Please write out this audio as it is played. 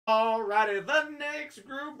Alrighty, the next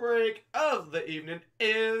group break of the evening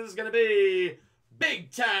is going to be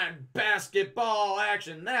big time basketball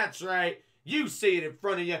action. That's right. You see it in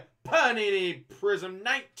front of you. Panini Prizm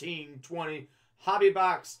 1920 Hobby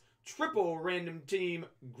Box Triple Random Team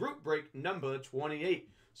Group Break number 28.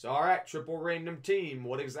 So, alright, triple random team.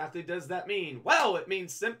 What exactly does that mean? Well, it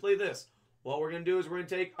means simply this. What we're going to do is we're going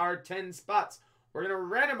to take our 10 spots. We're going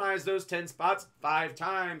to randomize those 10 spots 5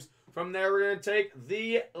 times. From there, we're going to take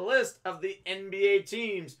the list of the NBA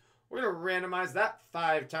teams. We're going to randomize that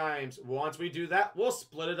 5 times. Once we do that, we'll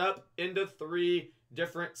split it up into 3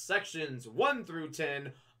 different sections. 1 through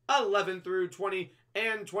 10, 11 through 20,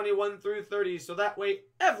 and 21 through 30. So that way,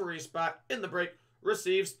 every spot in the break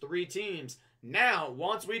receives 3 teams. Now,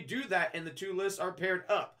 once we do that and the 2 lists are paired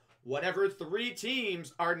up, whatever 3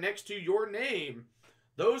 teams are next to your name,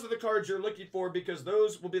 those are the cards you're looking for because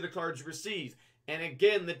those will be the cards you receive. And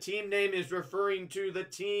again, the team name is referring to the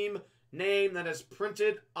team name that is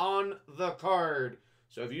printed on the card.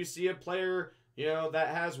 So if you see a player, that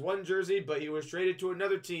has one jersey, but he was traded to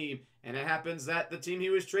another team, and it happens that the team he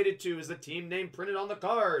was traded to is the team name printed on the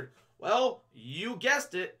card, well, you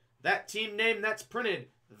guessed it. That team name that's printed,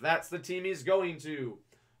 that's the team he's going to.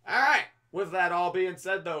 All right. With that all being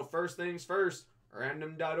said, though, first things first,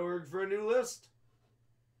 random.org for a new list.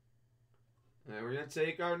 And we're going to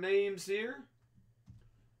take our names here.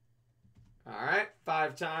 All right,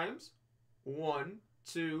 5 times. 1,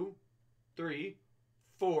 2, 3,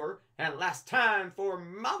 4. And last time for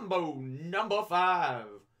Mambo number 5.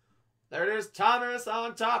 There it is, Thomas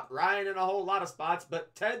on top. Ryan in a whole lot of spots.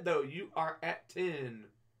 But Ted, though, you are at 10.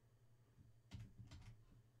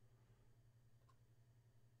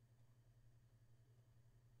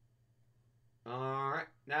 Alright,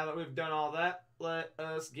 now that we've done all that, let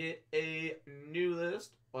us get a new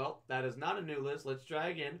list. Well, that is not a new list. Let's try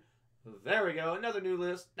again. There we go, another new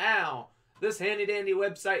list. Now, this handy-dandy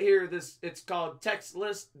website here, it's called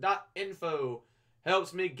textlist.info.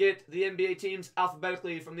 Helps me get the NBA teams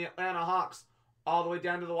alphabetically from the Atlanta Hawks all the way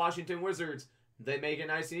down to the Washington Wizards. They make it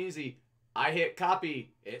nice and easy. I hit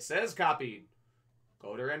copy. It says copied.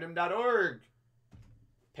 Go to random.org.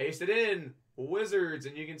 Paste it in. Wizards,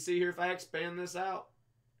 and you can see here if I expand this out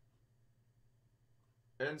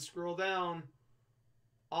and scroll down,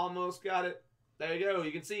 almost got it. There you go.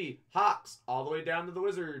 You can see Hawks all the way down to the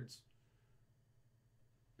Wizards.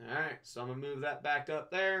 All right, so I'm gonna move that back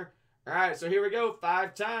up there. All right, so here we go,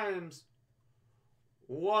 5 times.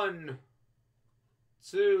 1,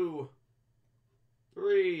 2,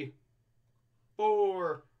 3,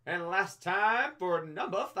 4, and last time for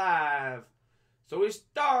number 5. So we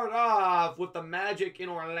start off with the Magic in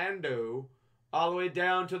Orlando, all the way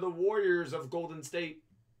down to the Warriors of Golden State.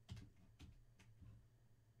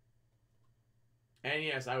 And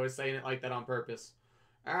yes, I was saying it like that on purpose.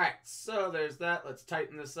 All right, so there's that. Let's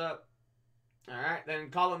tighten this up. All right, then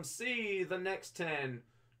column C, the next 10.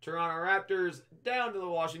 Toronto Raptors down to the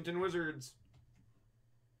Washington Wizards.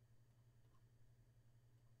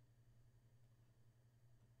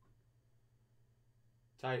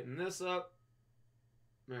 Tighten this up.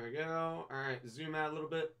 There we go. All right, zoom out a little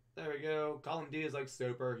bit. There we go. Column D is like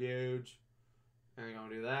super huge. There we go,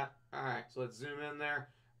 do that. All right, so let's zoom in there.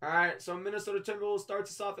 All right, so Minnesota Timberwolves starts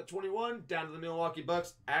us off at 21, down to the Milwaukee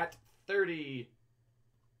Bucks at 30.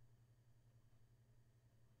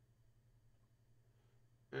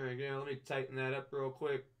 There we go. Let me tighten that up real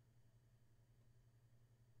quick.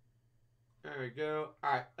 There we go.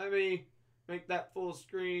 All right, let me make that full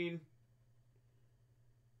screen.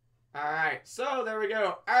 All right, so there we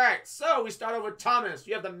go. All right, so we start off with Thomas.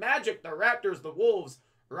 You have the Magic, the Raptors, the Wolves.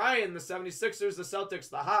 Ryan, the 76ers, the Celtics,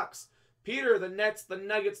 the Hawks. Peter, the Nets, the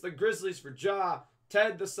Nuggets, the Grizzlies for Ja.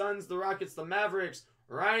 Ted, the Suns, the Rockets, the Mavericks.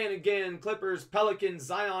 Ryan again, Clippers, Pelicans,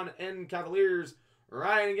 Zion, and Cavaliers.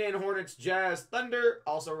 Ryan again, Hornets, Jazz, Thunder.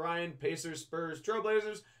 Also Ryan, Pacers, Spurs,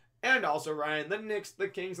 Trailblazers. And also Ryan, the Knicks, the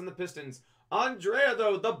Kings, and the Pistons. Andrea,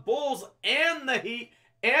 though, the Bulls and the Heat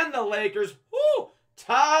and the Lakers. Woo!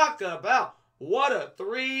 Talk about what a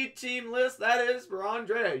 3-team list that is for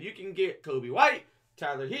Andrea. You can get Kobe White,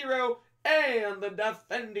 Tyler Hero, and the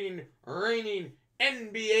defending, reigning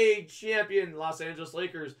NBA champion Los Angeles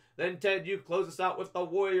Lakers. Then, Ted, you close us out with the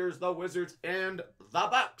Warriors, the Wizards, and the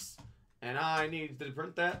Bucks. And I need to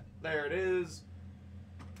print that. There it is.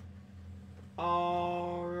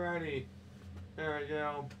 Alrighty. There we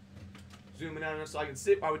go. Zooming out so I can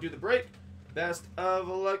see it while we do the break. Best of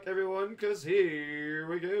luck, everyone, because here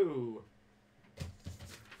we go.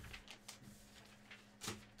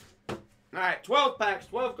 All right, 12 packs,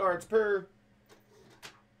 12 cards per.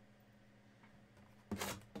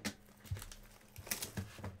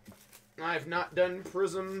 I've not done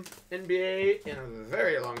Prizm NBA in a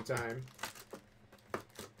very long time.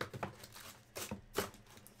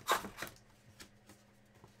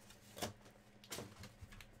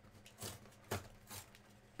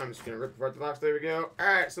 I'm just going to rip apart the box. There we go.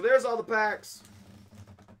 Alright, so there's all the packs.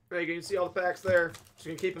 There you go. You see all the packs there. Just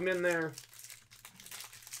going to keep them in there.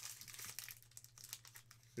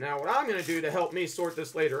 Now, what I'm going to do to help me sort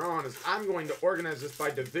this later on is I'm going to organize this by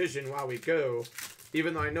division while we go,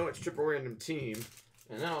 even though I know it's triple random team.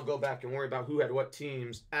 And then I'll go back and worry about who had what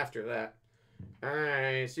teams after that.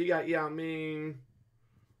 Alright, so you got Yao Ming,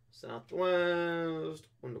 Southwest,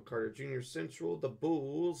 Wendell Carter Jr. Central, the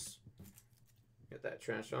Bulls. Get that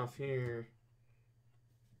trash off here.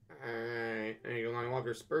 Alright, there you go. Lonnie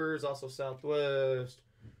Walker Spurs, also Southwest.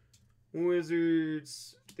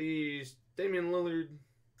 Wizards, these Damian Lillard,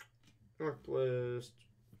 Northwest,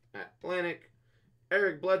 Atlantic.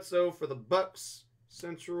 Eric Bledsoe for the Bucks,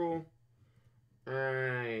 Central.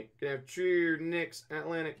 Alright, gonna have Trier, Knicks,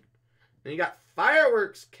 Atlantic. And you got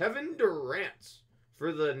Fireworks, Kevin Durant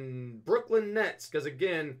for the Brooklyn Nets, because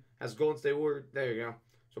again, has Golden State Warriors. There you go.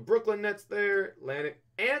 So Brooklyn Nets there, Atlantic.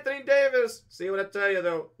 Anthony Davis. See what I tell you,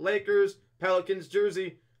 though. Lakers, Pelicans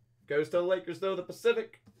jersey. Goes to the Lakers, though, the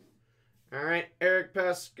Pacific. All right, Eric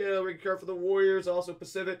Pascal, Ricky Carr for the Warriors, also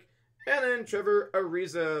Pacific. And then Trevor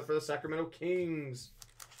Ariza for the Sacramento Kings.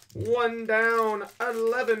 1 down,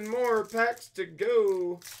 11 more packs to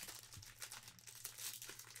go.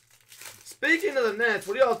 Speaking of the Nets,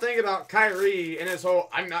 what do y'all think about Kyrie and his whole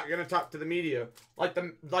 "I'm not gonna talk to the media"? Like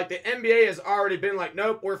the NBA has already been like,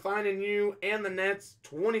 nope, we're finding you and the Nets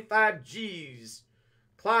 25 G's.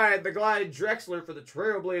 Clyde the Glide Drexler for the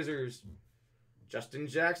Trailblazers. Justin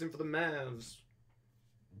Jackson for the Mavs.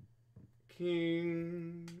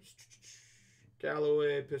 Kings.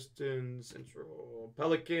 Galloway Pistons Central.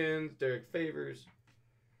 Pelicans. Derek Favors.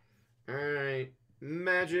 Alright.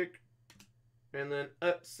 Magic. And then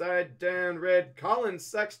upside down red, Colin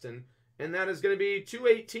Sexton. And that is going to be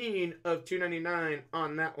 218 of 299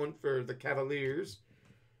 on that one for the Cavaliers.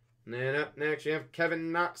 And then up next, you have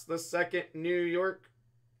Kevin Knox II, New York,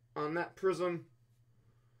 on that Prizm.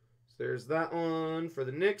 So there's that one for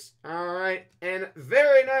the Knicks. All right. And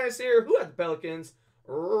very nice here. Who had the Pelicans?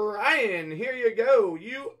 Ryan, here you go.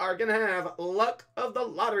 You are going to have luck of the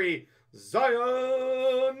lottery.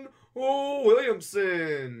 Zion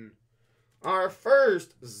Williamson. Our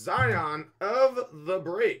first Zion of the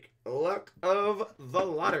break. Luck of the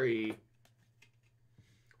lottery.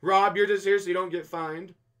 Rob, you're just here so you don't get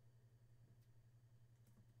fined.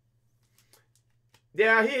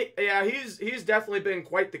 Yeah, he's definitely been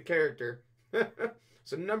quite the character.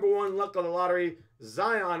 So number 1 luck of the lottery,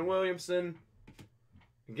 Zion Williamson.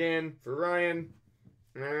 Again, for Ryan.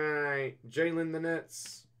 Alright, Jalen the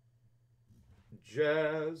Nets.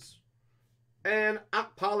 Jazz. And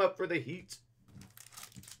Akpala for the Heat.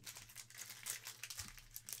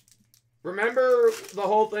 Remember the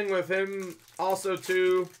whole thing with him also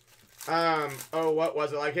too? What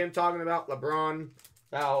was it? Like him talking about LeBron,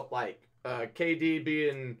 about like KD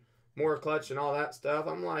being more clutch and all that stuff.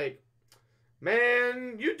 I'm like,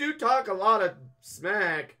 man, you do talk a lot of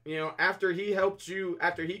smack, you know, after he helped you,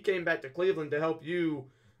 after he came back to Cleveland to help you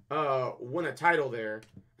win a title there.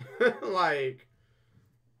 Like,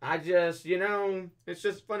 I just, you know, it's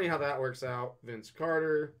just funny how that works out. Vince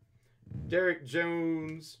Carter, Derek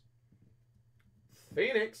Jones,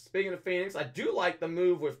 Phoenix. Speaking of Phoenix, I do like the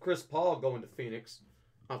move with Chris Paul going to Phoenix.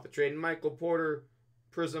 Off the trade, Michael Porter,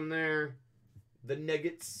 Prizm there. The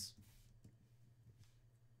Nuggets.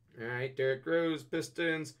 All right, Derrick Rose,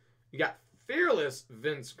 Pistons. You got Fearless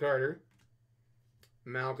Vince Carter.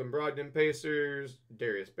 Malcolm Brogdon, Pacers.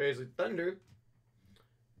 Darius Bazley, Thunder.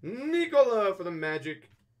 Nikola for the Magic.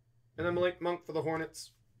 And then Malik Monk for the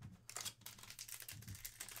Hornets.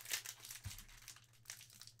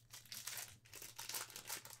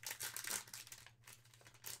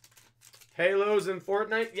 Halos in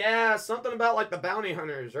Fortnite? Yeah, something about like the bounty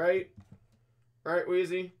hunters, right? Right,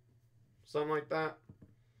 Wheezy? Something like that.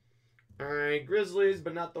 Alright, Grizzlies,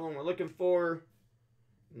 but not the one we're looking for.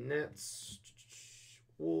 Nets.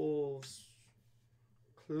 Wolves.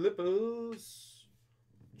 Clippers.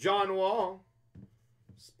 John Wall.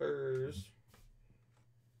 Spurs.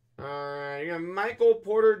 Alright, you got Michael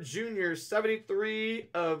Porter Jr., 73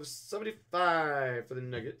 of 75 for the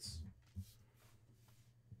Nuggets.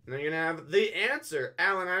 And then you're going to have the answer,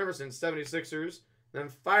 Allen Iverson, 76ers. Then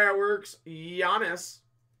Fireworks, Giannis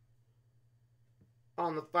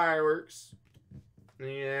on the Fireworks.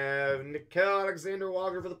 And you have Nickeil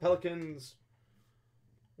Alexander-Walker for the Pelicans.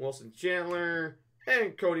 Wilson Chandler.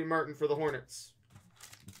 And Cody Martin for the Hornets.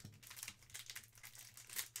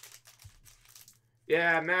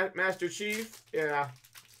 Yeah, Master Chief. Yeah.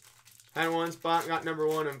 Had one spot, got number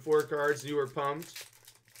 1 in 4 cards. You were pumped.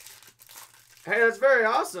 Hey, that's very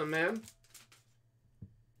awesome, man.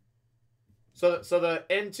 So the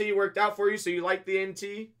NT worked out for you, so you like the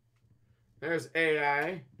NT? There's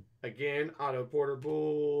AI. Again, Otto Porter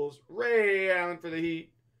Bulls. Ray Allen for the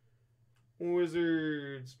Heat.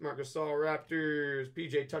 Wizards. Marcus Gasol Raptors.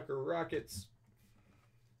 PJ Tucker Rockets.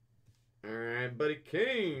 Alright, Buddy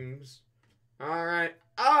Kings. Alright,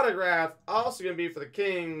 autograph. Also going to be for the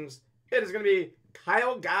Kings. It is going to be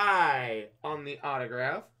Kyle Guy on the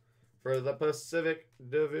autograph for the Pacific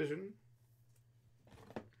Division.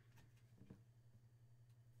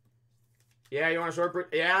 Yeah, you want a short print?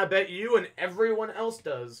 Yeah, I bet you and everyone else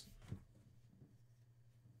does.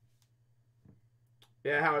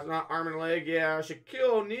 Yeah, how it's not arm and leg. Yeah,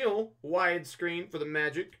 Shaquille O'Neal, widescreen for the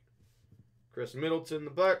Magic. Chris Middleton,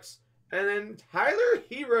 the Bucks. And then Tyler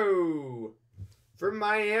Hero for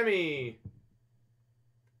Miami.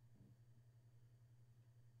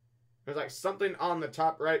 There's like something on the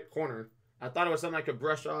top right corner. I thought it was something I could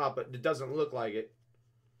brush off, but it doesn't look like it.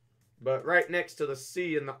 But right next to the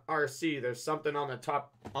C and the RC, there's something on the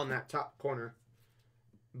top, on that top corner.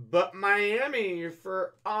 But Miami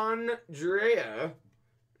for Andrea.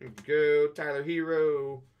 Go Tyler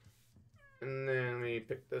Hero. And then let me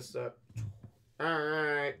pick this up.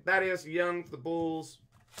 Alright. Thaddeus Young for the Bulls.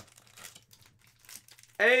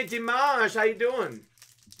 Hey Dimash, how you doing?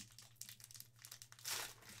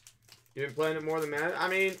 You been playing it more than that? I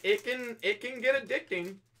mean, it can get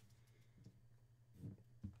addicting.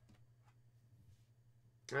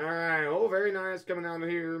 Alright, oh, very nice coming out of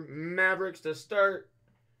here. Mavericks to start.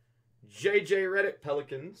 JJ Redick,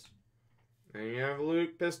 Pelicans. And you have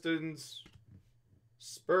Luke, Pistons.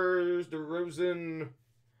 Spurs, DeRozan.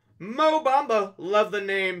 Mo Bamba, love the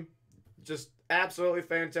name. Just absolutely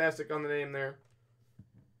fantastic on the name there.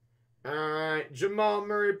 Alright, Jamal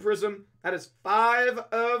Murray Prizm. That is 5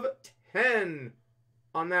 of 10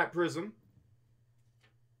 on that Prizm.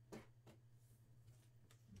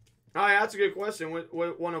 Oh, yeah, that's a good question. What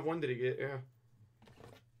 1 of 1 did he get? Yeah.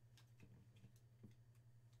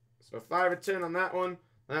 So 5 of 10 on that one.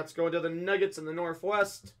 Let's go to the Nuggets in the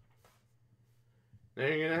Northwest.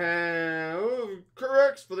 Then you're going to have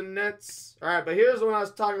corrects for the Nets. All right, but here's the one I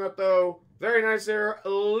was talking about, though. Very nice here.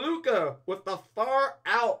 Luka with the far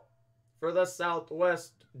out for the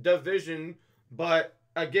Southwest Division. But,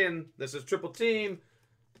 again, this is triple team.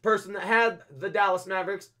 The person that had the Dallas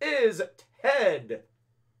Mavericks is Ted.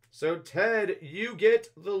 So, Ted, you get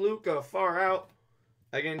the Luka far out.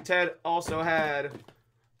 Again, Ted also had,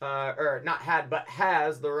 or not had, but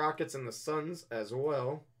has the Rockets and the Suns as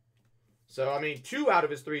well. So, I mean, 2 out of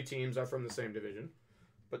his 3 teams are from the same division.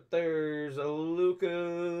 But there's a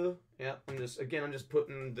Luka. Yeah, I'm just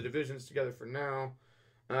putting the divisions together for now.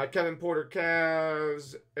 Kevin Porter,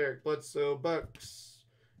 Cavs. Eric Bledsoe, Bucks.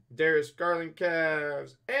 Darius Garland,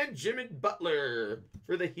 Cavs. And Jimmy Butler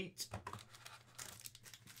for the Heat.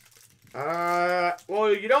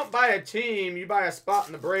 Well, you don't buy a team, you buy a spot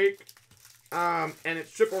in the break. And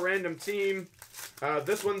it's triple random team.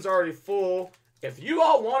 This one's already full. If you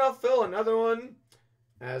all want to fill another one,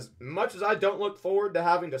 as much as I don't look forward to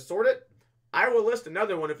having to sort it, I will list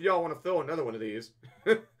another one if y'all want to fill another one of these.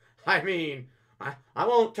 I mean, I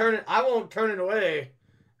won't turn it away.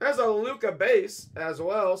 There's a Luka base as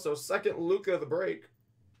well, so second Luka of the break.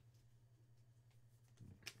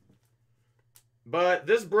 But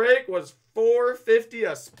this break was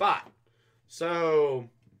 $4.50 a spot. So,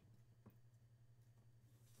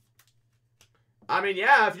 I mean,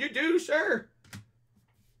 yeah, if you do, sure.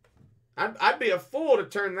 I'd be a fool to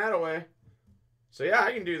turn that away. So, yeah,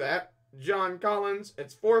 I can do that. John Collins,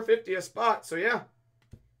 it's $4.50 a spot. So, yeah,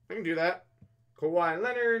 I can do that. Kawhi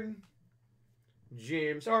Leonard,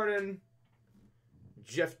 James Harden,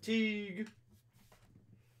 Jeff Teague.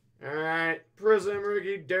 All right, Prizm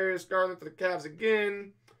rookie, Darius Garland for the Cavs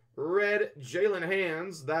again. Red, Jalen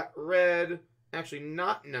Hands. That red, actually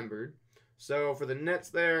not numbered. So for the Nets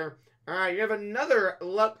there. All right, you have another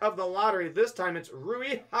luck of the lottery. This time it's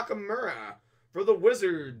Rui Hachimura for the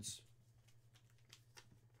Wizards.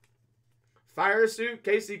 Fire suit,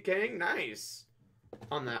 Casey King. Nice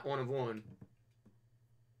on that 1 of 1.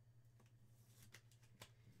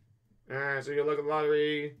 All right, so you look at the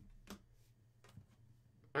lottery.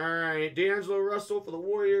 All right, D'Angelo Russell for the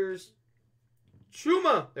Warriors.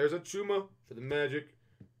 Chuma. There's a Chuma for the Magic.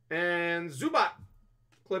 And Zubac,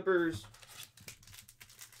 Clippers.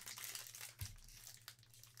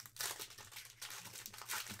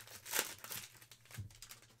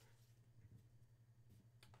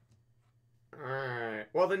 All right.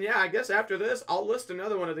 Well, then, yeah, I guess after this, I'll list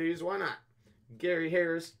another one of these. Why not? Gary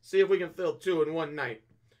Harris. See if we can fill 2 in one night.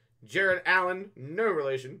 Jared Allen, no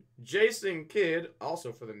relation. Jason Kidd,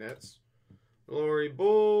 also for the Nets. Lori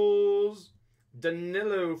Bulls.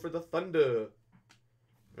 Danilo for the Thunder.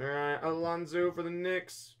 Alright, Alonzo for the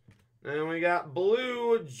Knicks. And we got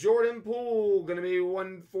blue Jordan Poole. Going to be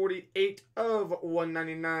 148 of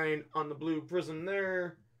 199 on the blue Prizm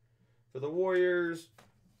there for the Warriors.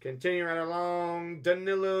 Continue right along.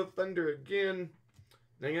 Danilo Thunder again.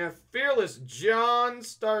 Then you have Fearless John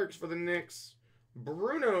Starks for the Knicks.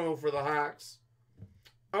 Bruno for the Hawks.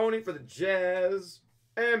 Oni for the Jazz.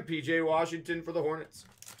 And PJ Washington for the Hornets.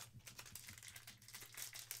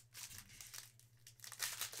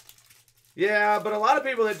 Yeah, but a lot of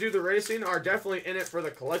people that do the racing are definitely in it for the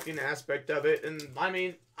collecting aspect of it. And I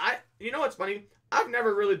mean, you know what's funny? I've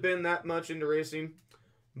never really been that much into racing.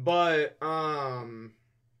 But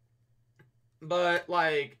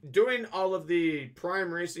like doing all of the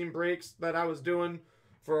prime racing breaks that I was doing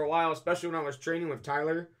for a while, especially when I was training with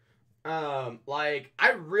Tyler, like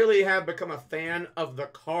I really have become a fan of the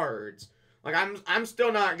cards. Like I'm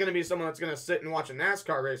still not gonna be someone that's gonna sit and watch a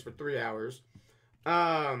NASCAR race for 3 hours.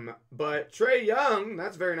 But Trey Young,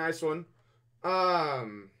 that's a very nice one.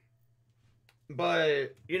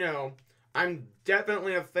 But you know, I'm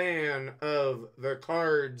definitely a fan of the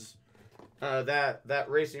cards that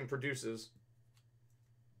racing produces.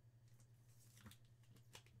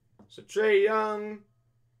 So Trey Young,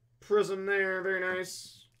 Prizm there, very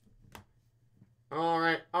nice. All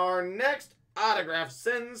right, our next autograph,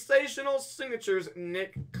 sensational signatures,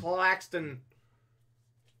 Nick Claxton.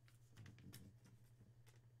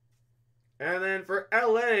 And then for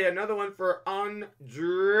LA, another one for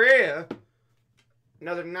Andrea.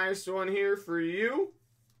 Another nice one here for you.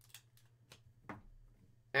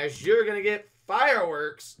 As you're going to get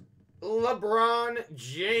fireworks, LeBron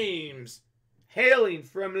James, hailing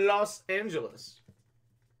from Los Angeles.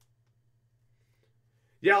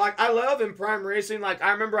 Yeah, like, I love in Prime Racing, like,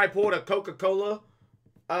 I remember I pulled a Coca-Cola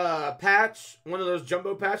patch, one of those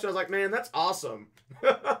jumbo patches. I was like, man, that's awesome.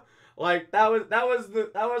 Like, that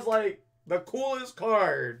was like the coolest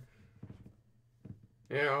card.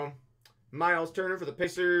 You know, Miles Turner for the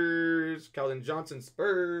Pacers, Keldon Johnson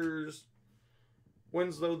Spurs,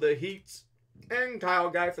 Winslow the Heat, and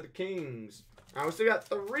Kyle Guy for the Kings. Now we still got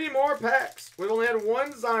 3 more packs. We've only had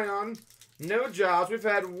 1 Zion, no Jaws. We've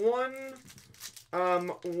had one,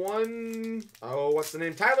 what's the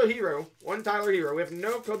name? Tyler Hero. 1 Tyler Hero. We have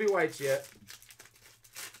no Kobe Whites yet.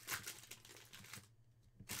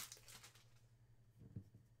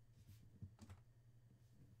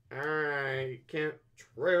 Alright, Kent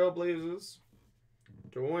Trailblazers.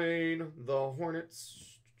 Dwayne the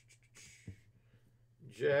Hornets.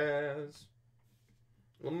 Jazz.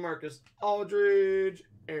 LaMarcus Aldridge.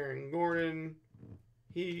 Aaron Gordon.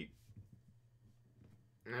 Heat.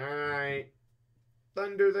 Alright.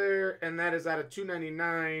 Thunder there. And that is out of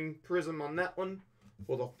 299. Prizm on that one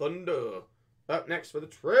for the Thunder. Up next for the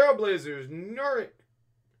Trailblazers. Nurkic.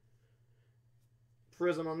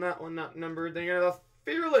 Prizm on that one, not numbered. Then you have the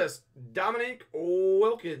Fearless Dominique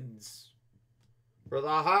Wilkins for the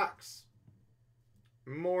Hawks.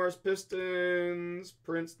 Morris Pistons.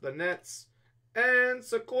 Prince the Nets. And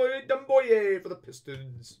Sequoia Dumboye for the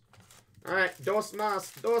Pistons. Alright, dos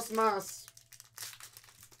más, dos más.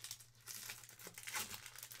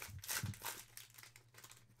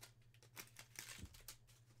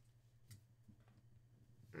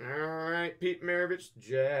 Alright, Pete Maravich,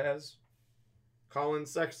 Jazz. Colin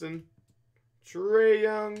Sexton. Trey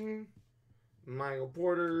Young. Michael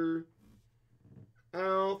Porter.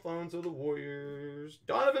 Alfonso the Warriors.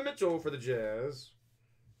 Donovan Mitchell for the Jazz.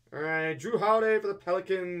 Alright, Drew Holiday for the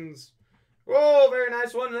Pelicans. Whoa, very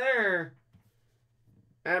nice one there.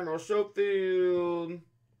 Admiral Schofield.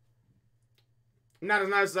 Not as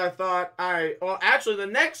nice as I thought. Well, actually, the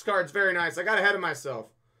next card's very nice. I got ahead of myself.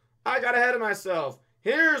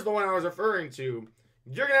 Here's the one I was referring to.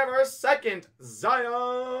 You're going to have our second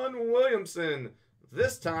Zion Williamson.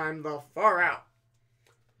 This time, the far out.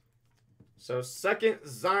 So, second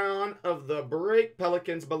Zion of the break.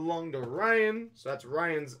 Pelicans belong to Ryan. So, that's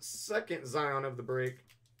Ryan's second Zion of the break.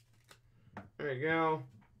 There you go.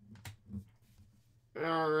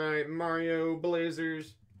 Alright, Mario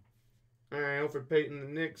Blazers. Alright, Alfred Payton, the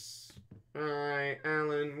Knicks. Alright,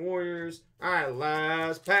 Allen Warriors. Alright,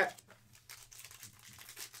 last pack.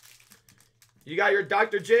 You got your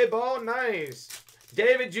Dr. J ball? Nice.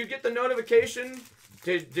 David, did you get the notification?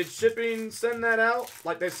 Did shipping send that out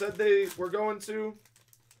like they said they were going to?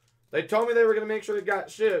 They told me they were going to make sure it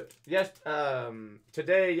got shipped. Yes,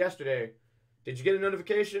 yesterday. Did you get a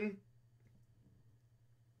notification?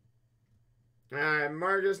 Alright,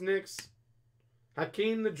 Marcus Knicks.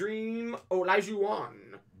 Hakeem the Dream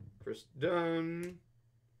Olajuwon. Chris Dunn.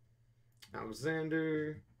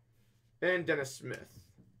 Alexander. And Dennis Smith.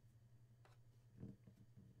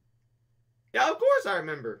 Yeah, of course I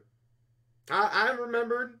remember. I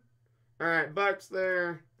remembered. Alright, Bucks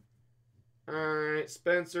there. Alright,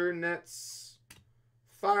 Spencer, Nets.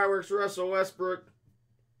 Fireworks, Russell Westbrook.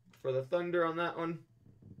 For the Thunder on that one.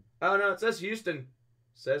 Oh, no, it says Houston. It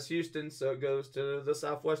says Houston, so it goes to the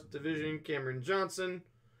Southwest Division. Cameron Johnson.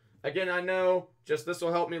 Again, I know, just this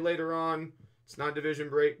will help me later on. It's not division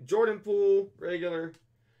break. Jordan Poole, regular.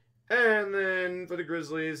 And then for the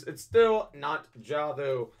Grizzlies, it's still not Ja,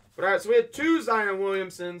 though. But alright, so we had 2 Zion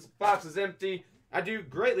Williamsons. Box is empty. I do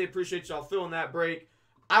greatly appreciate y'all filling that break.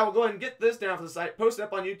 I will go ahead and get this down for the site, post it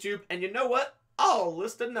up on YouTube, and you know what? I'll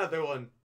list another one.